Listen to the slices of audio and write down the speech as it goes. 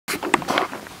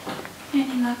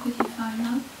like with your phone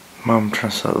on? Mum, I'm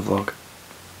trying to start the vlog.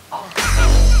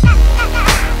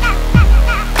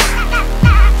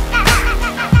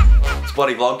 It's a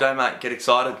bloody vlog day, mate. Get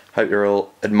excited. Hope you're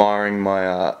all admiring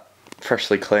my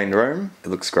freshly cleaned room. It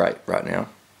looks great right now.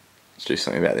 Let's do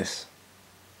something about this.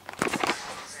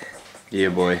 Yeah,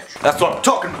 boy. That's what I'm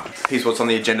talking about. Here's what's on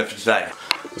the agenda for today.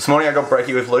 This morning I got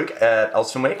brekkie with Luke at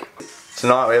Elsternwick.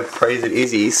 Tonight we have praise at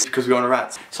Izzy's because we're going to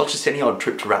Rats. It's not just any old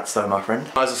trip to Rats though, my friend.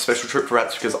 It's a special trip to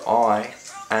Rats because I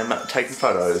am taking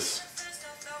photos.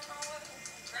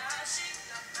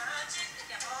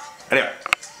 Anyway,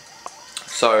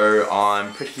 so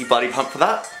I'm pretty bloody pumped for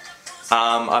that.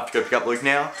 I have to go pick up Luke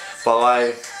now. By the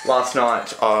way, last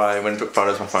night I went and took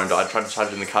photos, my phone died. I tried to charge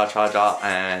it in the car charger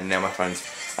and now my phone's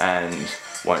and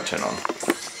won't turn on.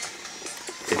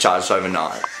 It charged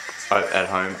overnight at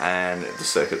home and the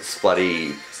circuit's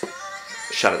bloody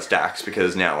shut its DAX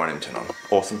because now it won't even turn on.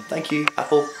 Awesome, thank you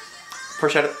Apple,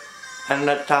 appreciate it. And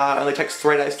it only takes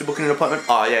 3 days to book in an appointment.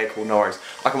 Oh yeah, cool, no worries.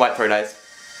 I can wait 3 days.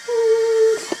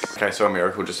 Okay, so a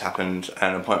miracle just happened.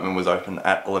 An appointment was open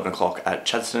at 11 o'clock at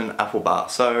Chadstone Apple Bar.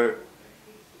 So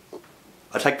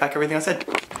I take back everything I said.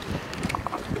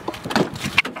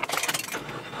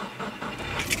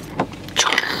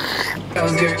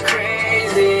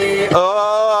 Crazy.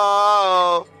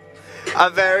 Oh, a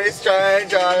very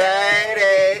strange old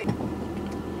lady.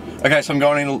 Okay, so I'm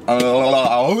going in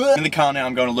the car now.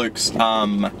 I'm going to Luke's.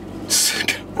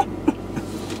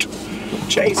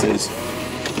 Jesus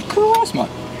Christ, mate.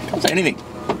 Can't say anything.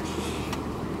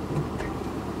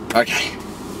 Okay.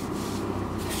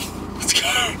 Let's go.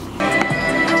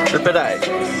 Trip a day.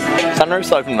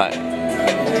 Sunroof's open, mate.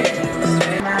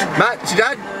 Matt, it's your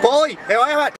dad. Paulie, how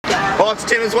are you, mate? Oh, it's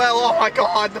Tim as well. Oh my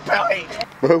god, the belly.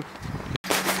 Woohoo.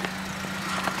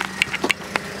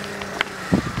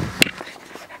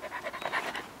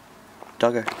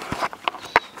 Doggo.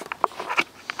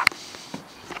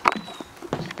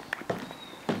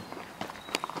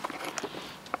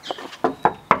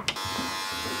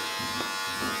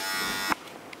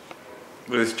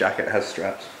 This jacket has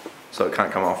straps, so it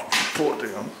can't come off.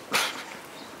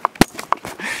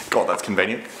 God, that's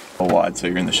convenient. All wide, so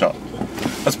you're in the shot.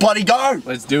 Let's bloody go!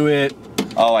 Let's do it.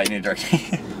 Oh wait, you need to direct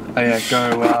me. Oh yeah,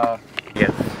 go.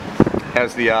 Yeah.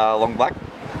 How's the long black?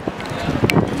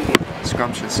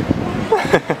 Scrumptious.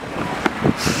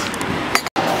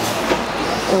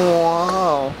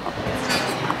 Wow.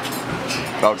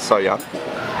 That looks so young.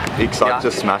 Are you excited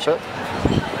to smash it?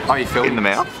 Oh, you filming? In the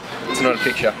mouth? It's not a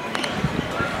picture.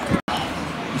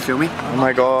 You feel me? Oh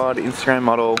my god, Instagram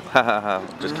model. Hahaha.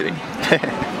 Just kidding.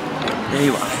 There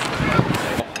you are.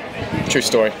 True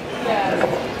story.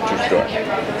 True story.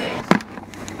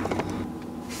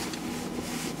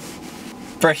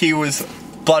 Brekkie was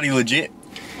bloody legit.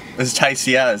 As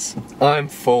tasty as. I'm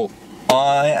full.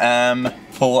 I am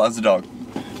full as a dog.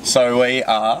 So we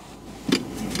are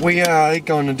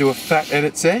going to do a fat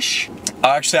edit sesh.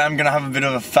 Actually, I'm going to have a bit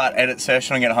of a fat edit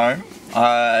session when I get home.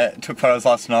 I took photos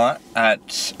last night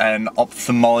at an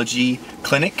ophthalmology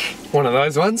clinic. One of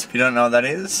those ones? If you don't know what that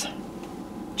is,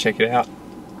 check it out.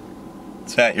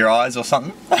 It's about your eyes or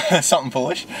something. Something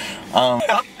foolish.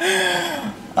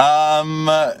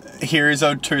 Here is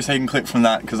a 2-second clip from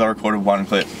that because I recorded one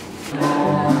clip.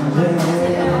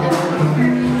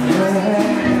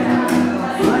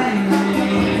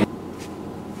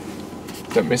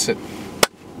 Don't miss it.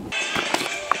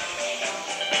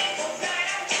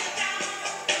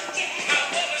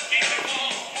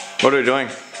 What are we doing?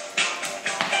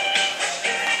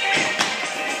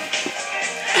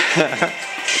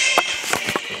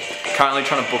 Currently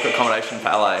trying to book accommodation for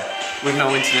LA. With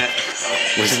no internet.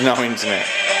 With no internet.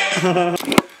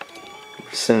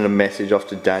 Sending a message off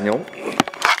to Daniel.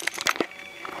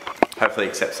 Hopefully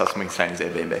he accepts us and we can stay in his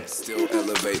Airbnb. Still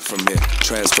elevate from here,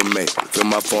 transformate. Feel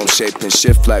my form shape and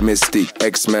shift like Mystique.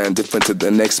 X-Man, different to the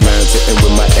next man. Sitting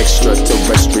with my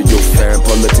extraterrestrial fan.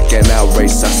 Politic and our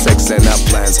race, our sex and our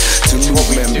plans. To move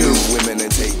men, move women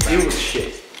and take back. Deal with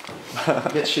shit.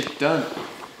 Get shit done.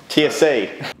 TSC.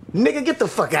 Nigga, get the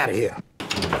fuck out of here.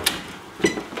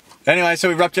 Anyway, so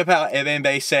we wrapped up our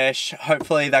Airbnb sesh.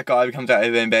 Hopefully that guy becomes our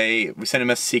Airbnb. We sent him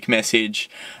a sick message.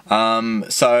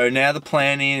 So now the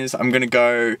plan is I'm going to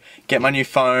go get my new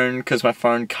phone because my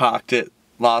phone carked it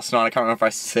last night. I can't remember if I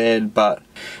said, but...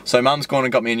 So Mum's gone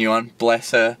and got me a new one.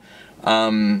 Bless her.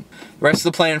 The rest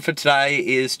of the plan for today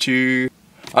is to...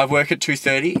 I work at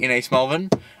 2:30 in East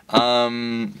Melbourne.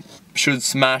 Should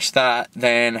smash that,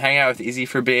 then hang out with Izzy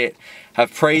for a bit,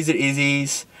 have praise at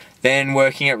Izzy's, then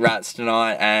working at Rats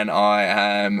tonight, and I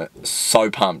am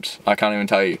so pumped. I can't even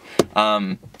tell you.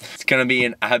 It's gonna be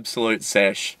an absolute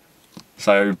sesh.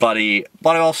 So bloody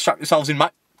well strap yourselves in, mate,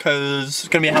 because it's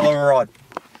going to be a hell of a ride.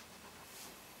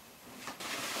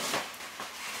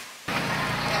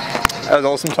 That was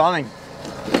awesome timing.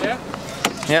 Yeah?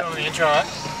 Yep. On the intro, eh?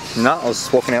 No, I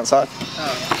was walking outside.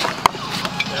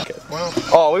 Oh. Okay. Well.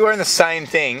 Oh, we were in the same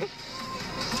thing.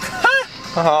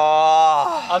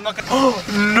 Oh. I'm not gonna. Oh,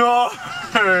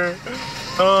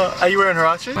 no! Are you wearing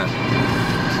Huaraches?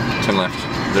 Turn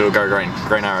left. It'll go green.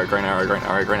 Green arrow, green arrow, green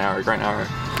arrow, green arrow, green arrow.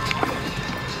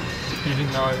 You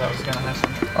didn't know that was gonna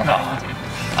happen.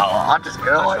 Oh, I just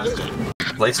go.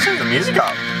 At least turn the music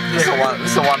up. This is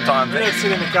a one-time thing. Yeah,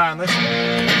 sit in the car and listen.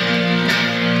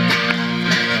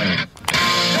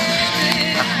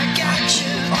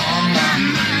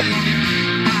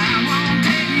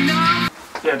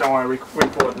 Yeah, don't worry, we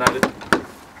coordinated.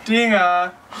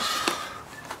 Dinger!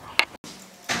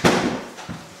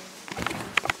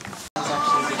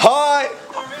 Hi!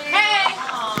 Hey!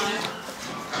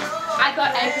 I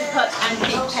got apricot and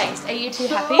fig paste. Are you two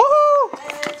happy?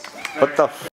 What the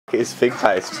f is fig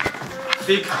paste?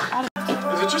 Big. Is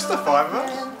it just the 5 of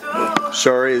us?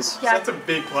 Sure is. Yeah. That's a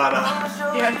big platter.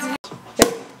 Yeah.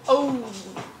 Oh,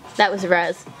 that was a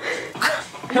raz. Is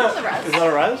that a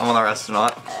raz? I'm on the rest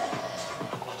tonight.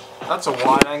 That's a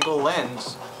wide angle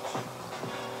lens.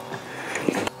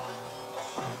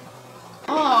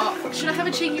 Oh, should I have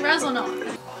a cheeky raz or not?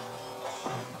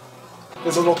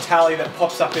 There's a little tally that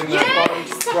pops up in the bottom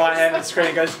right hand of the screen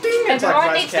and goes ding! It's like Everyone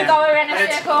raz needs to cam. go around a And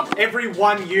it's- circle. Every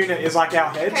one unit is like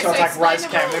our head, Okay, so it's so like raz explain the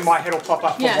cam. Then rules. my head will pop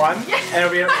up for Yeah. one, and it'll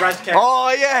be a raz cam.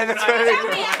 Oh yeah, that's Tell right. me My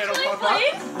head will actually, pop up.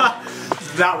 please.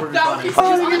 That would be That funny. was, she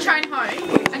was on the train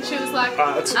home and she was like,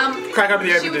 let's crack open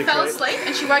the she open fell dick, asleep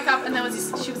and she woke up and there was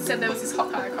this, she said there was this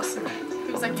hot guy across the room.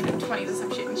 He was like in her 20s or some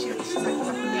shit and she's like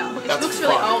fucking young. And she That's looks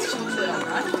really fucked. old, she looks really old,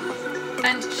 right?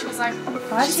 And she was like,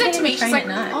 Why she is said she to me, getting she's the like,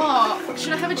 train at night? oh,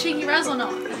 should I have a cheeky raz or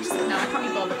not? And I just said, no, I can't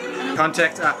be bothered. And I'm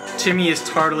Contact Timmy is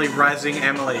totally razzing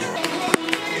Emily.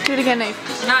 do it again, Neve.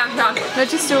 No. No,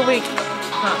 just do a wig.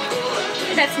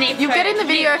 That's neat. You'll get in the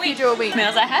video if you do a wig.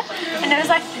 Emails I had, and it was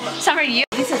like, sorry, you.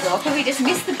 This is awkward. We just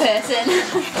missed the person.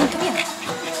 Come here.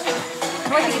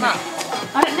 Why pick him up?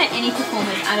 I don't know any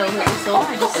performers at all that we saw.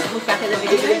 I just looked back at the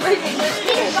video.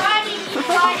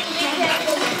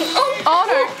 Oh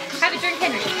no! Have a drink,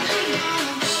 Henry.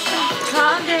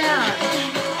 Calm down.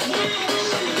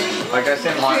 I guess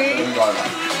in my driver.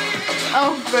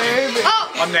 Oh baby. Oh!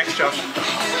 I'm next, Josh.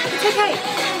 It's okay.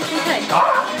 It's okay.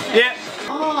 Yeah.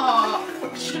 Oh,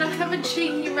 should I have a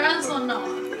cheeky raz or not?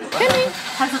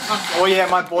 Oh yeah,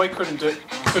 my boy couldn't do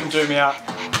me out.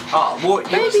 Oh, what?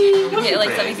 Yeah,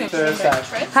 like something.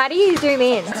 Thursday. How do you zoom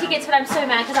in? Tickets, but I'm so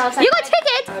mad because I was like, you got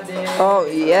tickets? Oh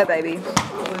yeah, baby.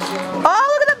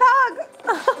 Oh, look at the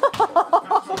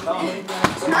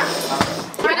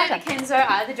I don't Kenzo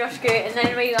either, Josh Goot, and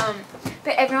then we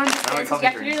but everyone just dances. You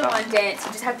have to do the one dance.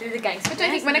 You just have to do the gangster. But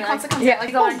don't you dance, think when a and concert like, comes out, like,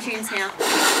 we go on tunes now.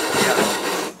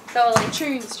 So like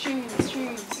tunes.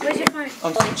 where's your phone?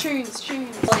 Tunes.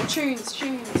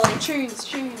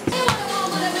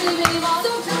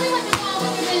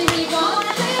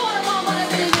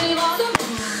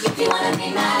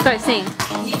 Go sing.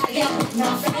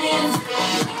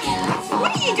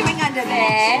 What are you doing under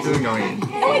there? This isn't going in. Oh,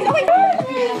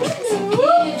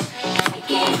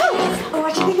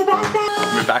 what do you think about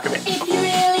that? Move back a bit.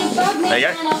 There you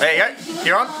go. There you go.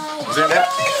 You're on. Zoom out.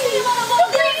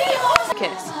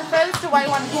 Kiss. The furthest away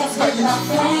one kiss.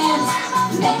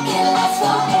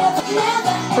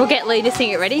 We'll get Lee to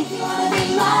sing it. Ready?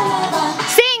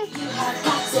 Sing!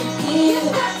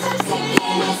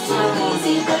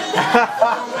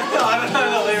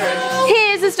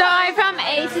 Here's a story from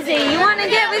A to Z. You wanna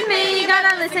get with me? You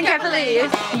gotta listen carefully.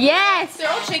 Yes! They're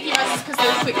all cheeky razes because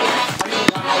they're quick.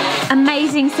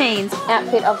 Amazing scenes.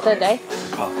 Outfit of the day.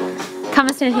 Come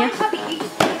and stand here.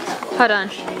 Hold on.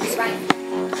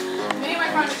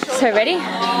 So ready?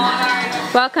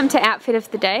 Welcome to outfit of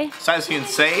the day. So as you can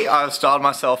see, I've styled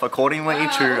myself accordingly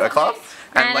to a club.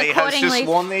 And Lee has just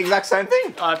worn the exact same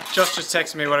thing. Josh just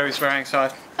texted me what he was wearing, so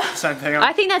same thing.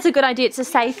 I think that's a good idea. It's a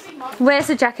safe. Where's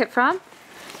the jacket from?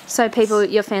 So people,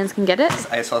 your fans can get it.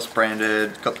 ASOS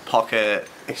branded, got the pocket,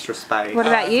 extra space. What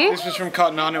about you? This was from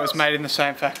Cotton On. It was made in the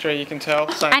same factory, you can tell.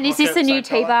 Same And is this pocket, the new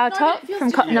same T-bar colour. top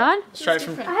from Cotton On? Straight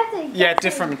from. Yeah,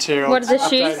 different material. What are the Updated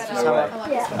shoes? to summer.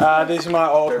 These are my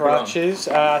old Huaraches,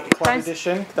 club Thanks.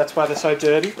 edition. That's why they're so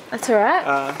dirty. That's alright.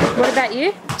 What about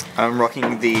you? I'm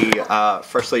rocking the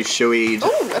freshly shoeyed.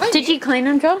 Did you clean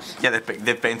them, Josh? Yeah,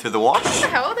 they've been through the wash.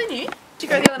 How are they new? Did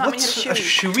you go the other night when you had a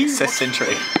shoey? shoey? Says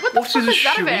Century. What the fuck is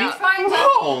that about?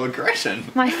 Oh, aggression.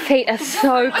 My feet are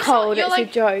so cold, you're it's a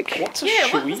like- joke. What's a Yeah,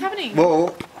 shoey? what's happening?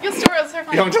 Well, Your story was so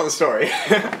funny. You want to tell the story?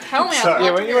 Tell me.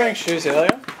 Yeah, weren't you wearing shoes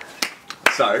earlier?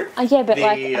 So, yeah, but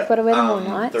like, I've got to wear them all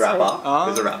night. the rapper,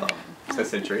 there's a rapper, so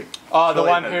Century. Oh, the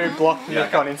one who blocked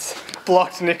Nick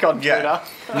on Twitter. Yeah.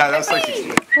 No, that was like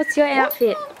 60. What's your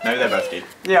outfit? Maybe they're both good.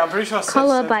 Yeah, I'm pretty sure.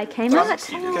 Colour by Kmart.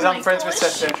 Because I'm friends with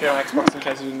Seth Century on Xbox, in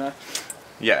case you didn't know.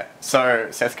 Yeah, so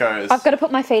Seth goes... I've got to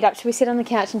put my feet up. Should we sit on the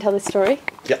couch and tell this story?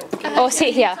 Yep. Or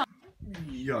sit here?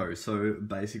 Yo, so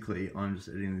basically I'm just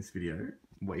editing this video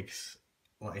weeks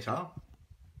later,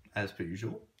 as per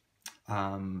usual.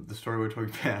 The story we're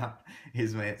talking about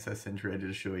is me at Seth Century. I did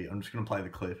a shoey. I'm just going to play the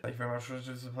clip. Thank you very much for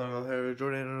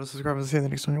Jordan and subscribe and see you in the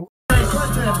next one.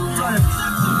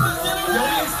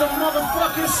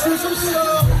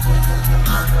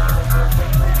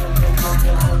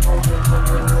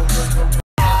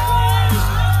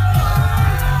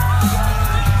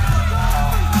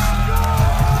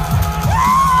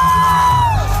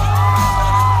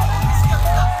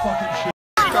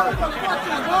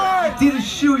 Did a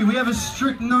shoey. We have a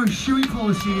strict no shoey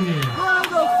policy in here.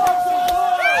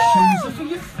 Shoes are for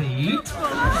your feet.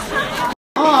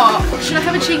 Oh, should I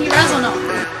have a cheeky raz or not?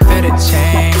 Feel it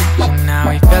change, and now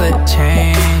we feel it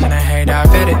change. And I hate how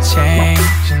feel it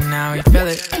change, and now we feel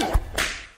it.